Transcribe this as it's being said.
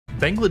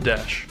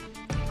Bangladesh.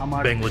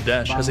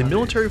 Bangladesh has a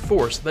military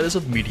force that is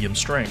of medium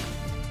strength.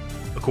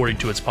 According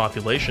to its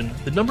population,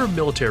 the number of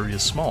military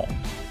is small.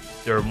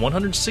 There are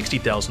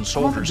 160,000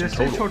 soldiers in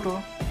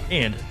total,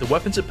 and the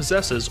weapons it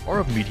possesses are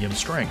of medium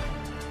strength.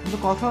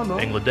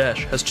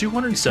 Bangladesh has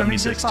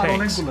 276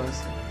 tanks.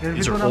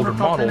 These are older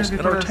models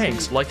and are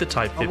tanks like the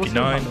Type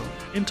 59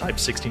 and Type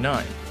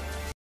 69.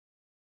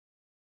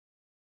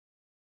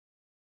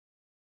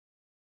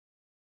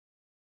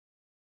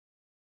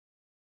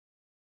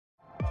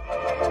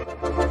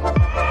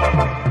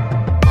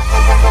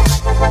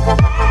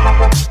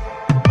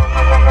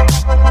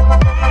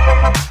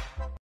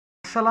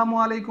 আসসালামু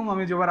আলাইকুম,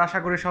 আমি জুবাইর। আশা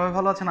করি সবাই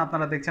ভালো আছেন।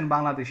 আপনারা দেখছেন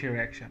Bangladeshi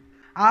reaction.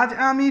 আজ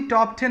আমি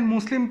top 10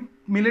 Muslim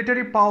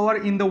military power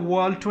in the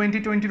world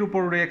 2020-র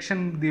উপর রিঅ্যাকশন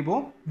দিব।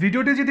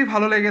 ভিডিওটি যদি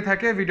ভালো লেগে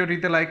থাকে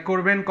ভিডিওটিতে লাইক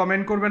করবেন,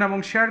 কমেন্ট করবেন এবং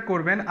শেয়ার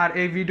করবেন। আর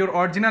এই ভিডিওর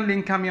অরিজিনাল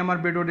লিঙ্ক আমি আমার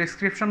ভিডিও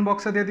ডেসক্রিপশন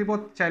বক্সে দিয়ে দিব,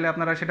 চাইলে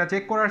আপনারা সেটা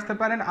চেক করে আসতে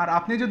পারেন। আর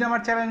আপনি যদি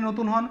আমার চ্যানেলে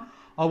নতুন হন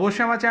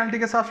অবশ্যই আমার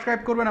চ্যানেলটিকে সাবস্ক্রাইব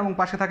করবেন এবং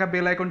পাশে থাকা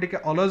বেল আইকনটিকে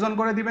অলওয়েজ অন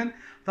করে দিবেন,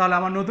 তাহলে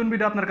আমার নতুন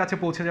ভিডিও আপনার কাছে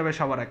পৌঁছে যাবে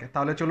সবার আগে।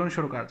 তাহলে চলুন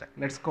শুরু করা যাক,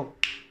 লেটস গো।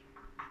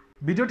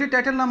 ভিডিওটির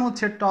টাইটেল নাম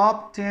হচ্ছে top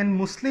 10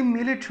 Muslim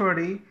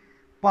military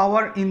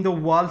power in the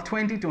world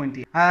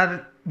 2020, আর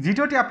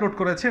ভিডিওটি আপলোড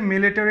করেছে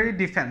মিলিটারি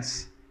ডিফেন্স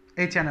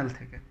এই চ্যানেল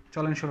থেকে।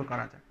 চলেন শুরু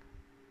করা যাক।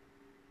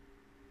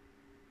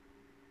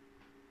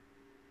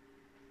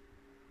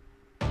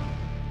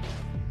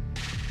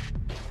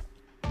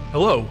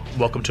 Hello,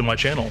 welcome to my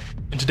channel.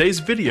 In today's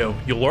video,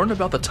 you'll learn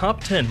about the top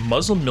 10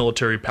 Muslim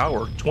military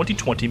power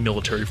 2020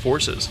 military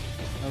forces,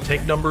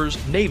 tank numbers,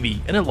 navy,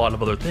 and a lot of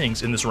other things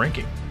in this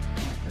ranking.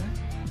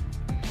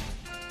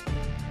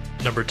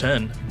 Number 10,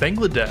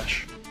 Bangladesh.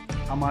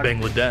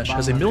 Bangladesh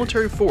has a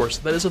military force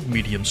that is of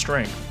medium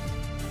strength.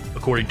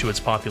 According to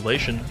its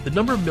population, the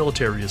number of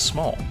military is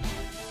small.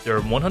 There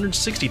are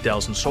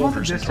 160,000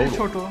 soldiers in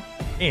total,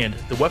 and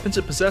the weapons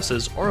it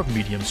possesses are of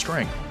medium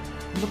strength.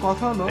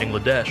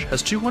 Bangladesh has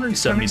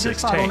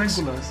 276 tanks.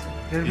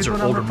 These are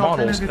older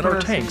models and are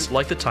tanks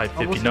like the Type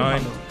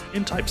 59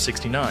 and Type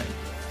 69.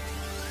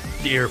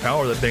 The air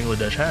power that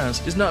Bangladesh has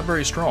is not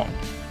very strong.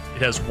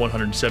 It has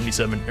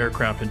 177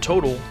 aircraft in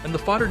total, and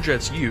the fighter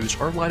jets used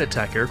are light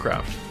attack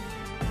aircraft.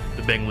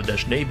 The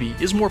Bangladesh Navy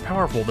is more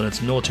powerful than its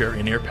military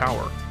and air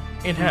power,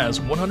 and has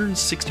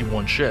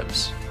 161 ships.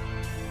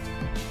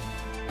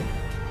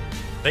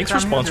 Thanks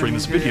for sponsoring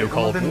this video,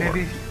 Call of War.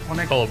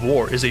 Call of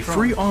War is a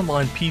free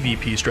online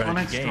PvP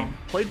strategy game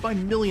played by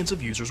millions of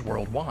users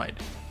worldwide.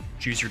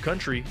 Choose your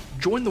country,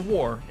 join the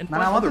war, and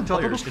fight other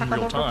players in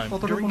real time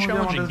during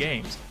challenging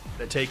games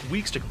that take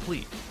weeks to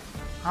complete.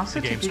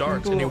 The game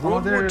starts in a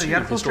World War II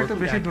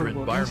historically accurate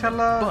environment,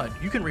 but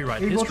you can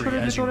rewrite history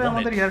as you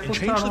want it and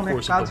change the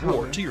course of the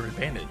war to your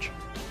advantage.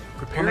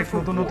 Prepare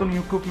for war,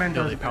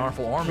 build a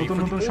powerful army for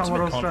the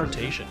ultimate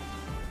confrontation.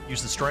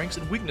 Use the strengths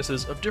and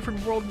weaknesses of different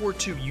World War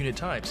II unit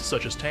types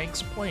such as tanks,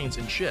 planes,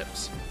 and ships.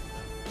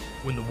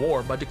 Win the war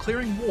by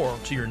declaring war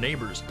to your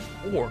neighbors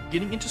or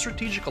getting into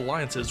strategic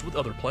alliances with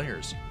other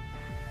players.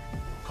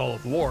 Call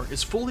of War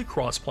is fully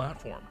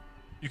cross-platform.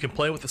 You can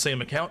play with the same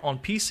account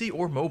on PC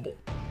or mobile.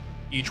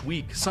 Each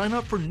week, sign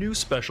up for new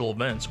special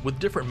events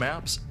with different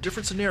maps,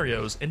 different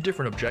scenarios, and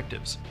different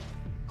objectives.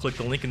 Click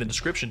the link in the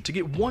description to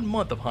get 1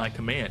 month of High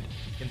Command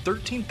and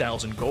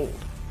 13,000 gold,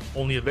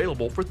 only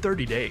available for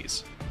 30 days.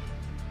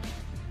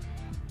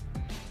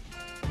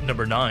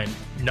 Number 9,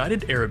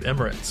 United Arab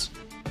Emirates.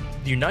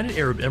 The United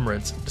Arab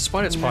Emirates,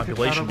 despite its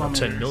population of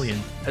 10 million,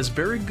 has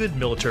very good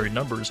military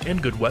numbers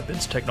and good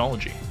weapons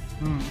technology.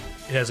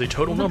 It has a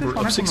total number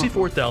of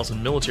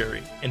 64,000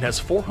 military and has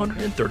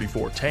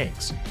 434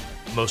 tanks,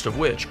 most of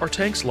which are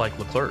tanks like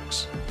Leclerc's.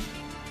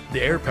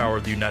 The air power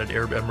the United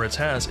Arab Emirates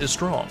has is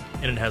strong,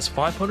 and it has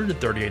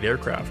 538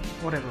 aircraft.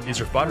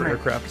 These are fighter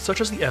aircraft such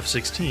as the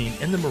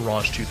F-16 and the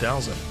Mirage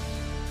 2000.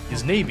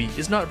 His navy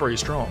is not very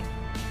strong.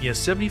 He has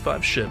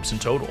 75 ships in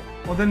total.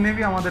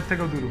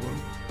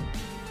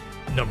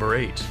 Number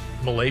 8,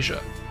 Malaysia.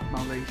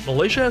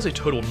 Malaysia has a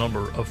total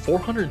number of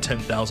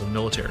 410,000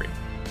 military.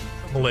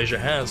 Malaysia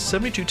has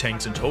 72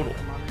 tanks in total.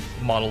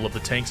 The model of the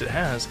tanks it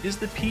has is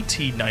the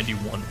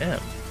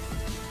PT-91M.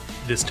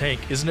 This tank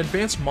is an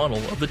advanced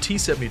model of the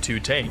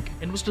T-72 tank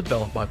and was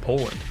developed by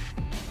Poland.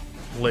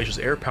 Malaysia's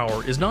air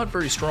power is not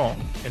very strong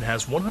and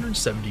has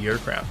 170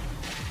 aircraft.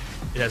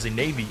 It has a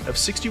navy of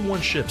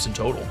 61 ships in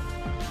total.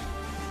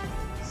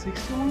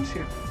 61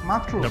 ships?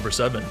 Number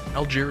 7,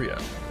 Algeria.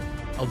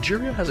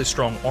 Algeria has a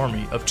strong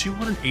army of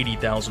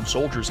 280,000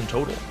 soldiers in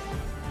total.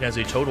 It has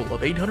a total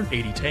of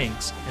 880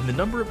 tanks, and the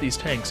number of these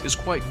tanks is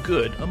quite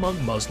good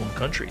among Muslim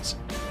countries.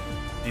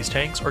 These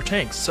tanks are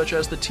tanks such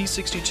as the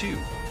T-62,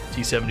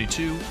 T-72,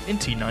 and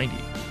T-90.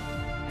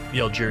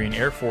 The Algerian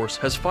Air Force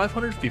has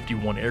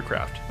 551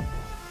 aircraft,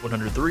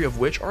 103 of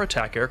which are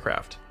attack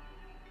aircraft.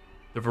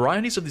 The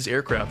varieties of these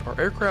aircraft are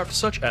aircraft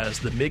such as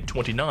the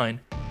MiG-29,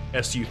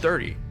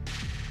 Su-30.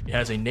 It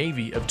has a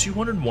navy of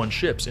 201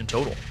 ships in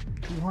total.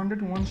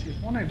 201 ships.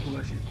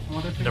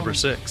 Number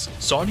 6,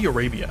 Saudi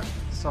Arabia.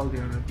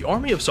 The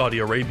army of Saudi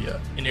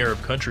Arabia, an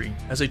Arab country,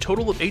 has a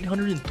total of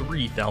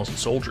 803,000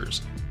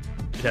 soldiers.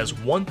 It has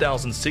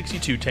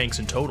 1,062 tanks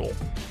in total,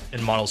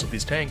 and models of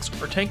these tanks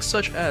are tanks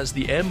such as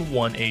the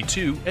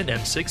M1A2 and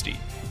M60.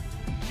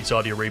 The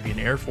Saudi Arabian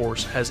Air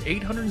Force has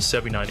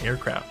 879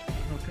 aircraft,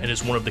 and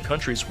is one of the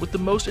countries with the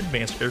most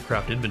advanced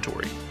aircraft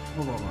inventory.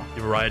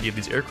 The variety of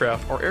these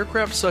aircraft are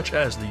aircraft such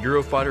as the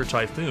Eurofighter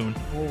Typhoon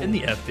and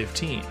the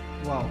F-15,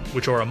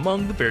 which are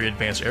among the very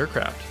advanced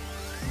aircraft.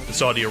 The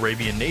Saudi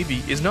Arabian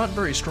Navy is not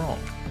very strong.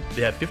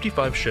 They have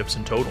 55 ships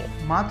in total.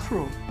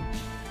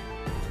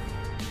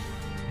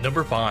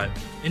 Number 5.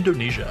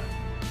 Indonesia.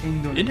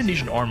 The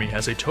Indonesian army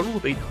has a total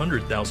of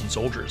 800,000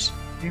 soldiers.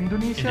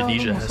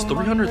 Indonesia has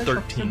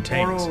 313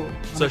 tanks,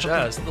 such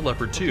as the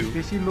Leopard 2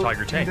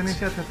 Tiger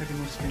tanks.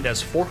 It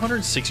has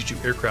 462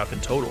 aircraft in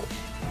total,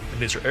 and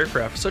these are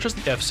aircraft such as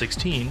the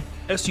F-16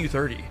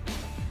 Su-30.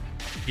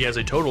 He has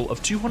a total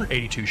of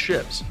 282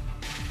 ships.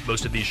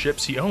 Most of these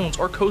ships he owns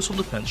are coastal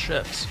defense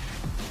ships.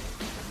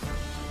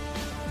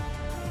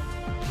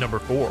 Number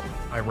 4.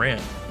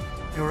 Iran.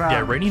 The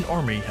Iranian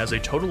army has a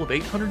total of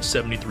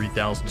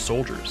 873,000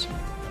 soldiers.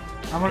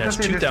 It has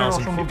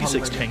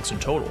 2,056 tanks in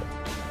total,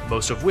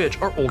 most of which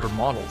are older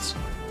models.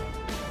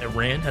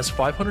 Iran has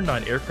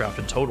 509 aircraft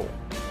in total,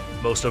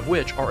 most of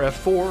which are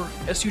F-4,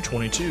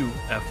 Su-22,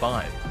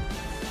 F-5.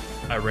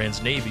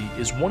 Iran's navy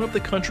is one of the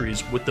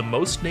countries with the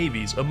most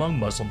navies among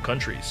Muslim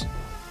countries.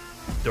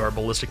 There are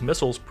ballistic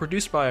missiles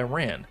produced by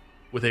Iran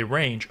with a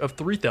range of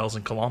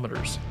 3,000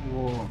 kilometers.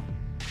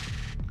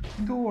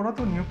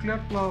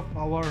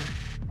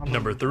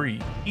 Number 3.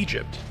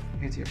 Egypt.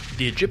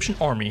 The Egyptian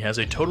army has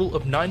a total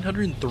of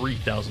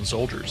 903,000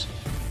 soldiers.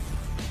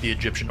 The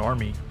Egyptian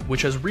army,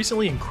 which has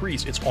recently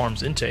increased its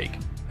arms intake,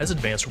 has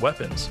advanced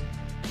weapons.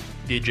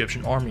 The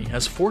Egyptian army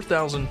has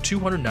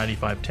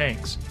 4,295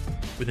 tanks,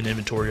 with an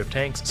inventory of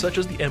tanks such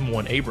as the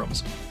M1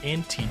 Abrams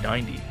and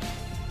T-90.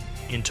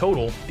 In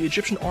total, the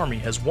Egyptian army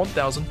has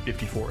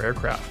 1,054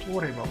 aircraft.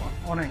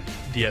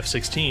 The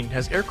F-16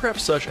 has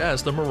aircraft such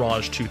as the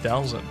Mirage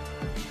 2000.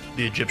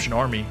 The Egyptian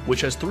army,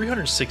 which has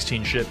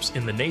 316 ships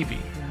in the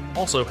navy,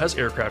 also has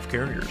aircraft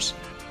carriers.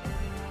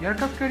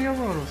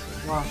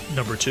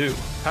 Number 2.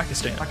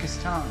 Pakistan.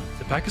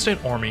 The Pakistan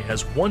army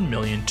has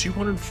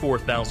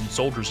 1,204,000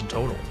 soldiers in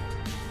total.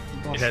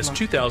 It has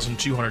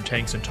 2,200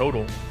 tanks in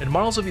total, and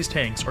models of these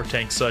tanks are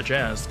tanks such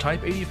as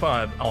Type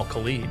 85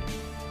 Al-Khalid.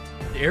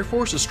 The Air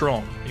Force is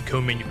strong, and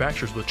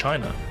co-manufacturers with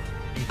China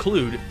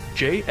include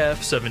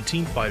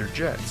JF-17 fighter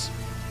jets.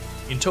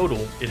 In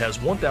total, it has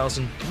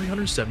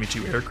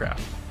 1,372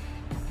 aircraft.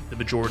 The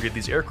majority of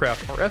these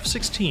aircraft are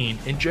F-16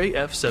 and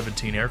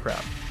JF-17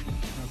 aircraft.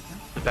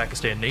 The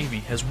Pakistan Navy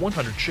has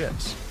 100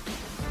 ships.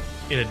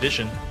 In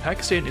addition,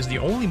 Pakistan is the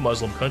only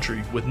Muslim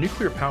country with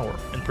nuclear power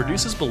and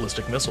produces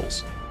ballistic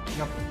missiles.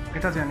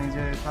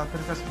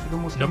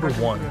 Number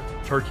 1.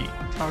 Turkey.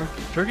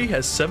 Turkey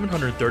has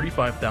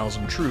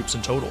 735,000 troops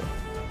in total.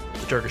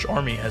 The Turkish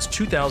army has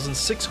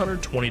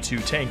 2,622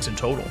 tanks in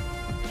total.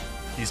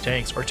 These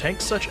tanks are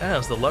tanks such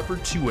as the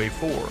Leopard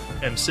 2A4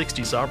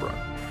 M60 Sabra.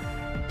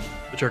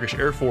 The Turkish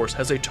Air Force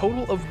has a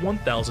total of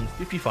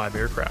 1,055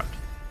 aircraft.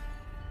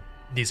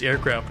 These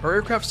aircraft are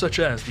aircraft such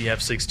as the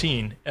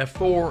F-16,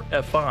 F-4,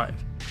 F-5,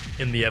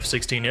 and the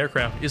F-16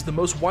 aircraft is the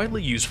most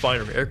widely used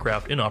fighter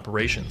aircraft in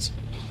operations.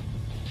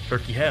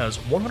 Turkey has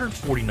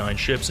 149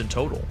 ships in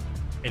total,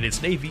 and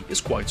its navy is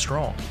quite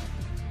strong.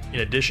 In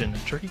addition,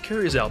 Turkey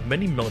carries out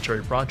many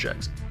military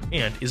projects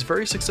and is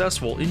very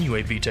successful in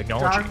UAV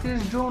technology.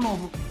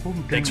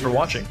 Thanks for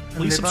watching.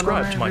 Please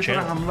subscribe to my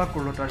channel.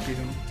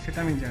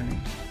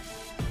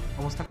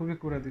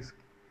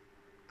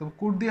 তো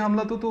কুর্দি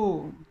হামলা তো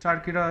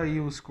টার্কিরা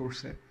use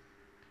করছে,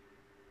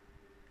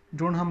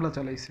 drone হামলা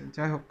চালাইছে।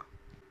 যাই হোক,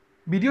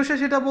 video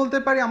শেষে এটা বলতে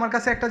পারি আমার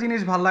কাছে একটা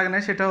জিনিস ভালো লাগে না,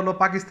 সেটা হলো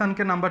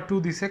পাকিস্তানকে নাম্বার 2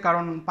 দিছে,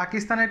 কারণ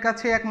পাকিস্তানের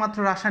কাছে একমাত্র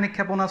রাসায়নিক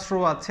ক্ষেপণাস্ত্র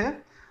আছে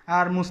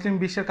আর মুসলিম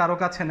বিশ্বের কারো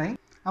কাছে নাই।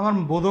 আমার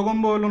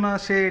বোধগম্য হলো না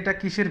সে এটা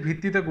কিসের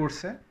ভিত্তিতে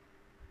করছে।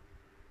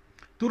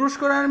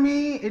 তুরস্কর আর্মি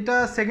এটা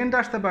সেকেন্ড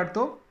আসতে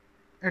পারতো,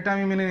 এটা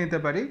আমি মেনে নিতে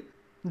পারি।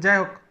 যাই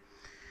হোক,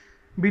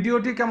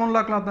 ভিডিওটি কেমন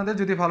লাগলো আপনাদের?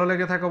 যদি ভালো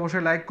লেগে থাকে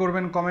অবশ্যই লাইক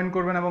করবেন, কমেন্ট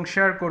করবেন এবং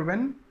শেয়ার করবেন।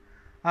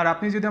 আর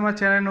আপনি যদি আমার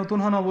চ্যানেলে নতুন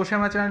হন অবশ্যই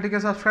আমার চ্যানেলটিকে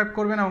সাবস্ক্রাইব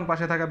করবেন এবং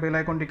পাশে থাকা বেল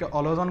আইকনটিকে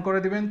অলওয়েজ অন করে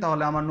দিবেন,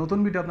 তাহলে আমার নতুন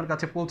ভিডিও আপনার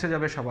কাছে পৌঁছে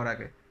যাবে সবার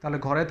আগে। তাহলে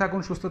ঘরে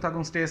থাকুন, সুস্থ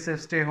থাকুন, স্টে সেফ,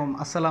 স্টে হোম।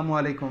 আসসালামু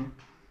আলাইকুম,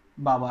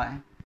 বাই বাই।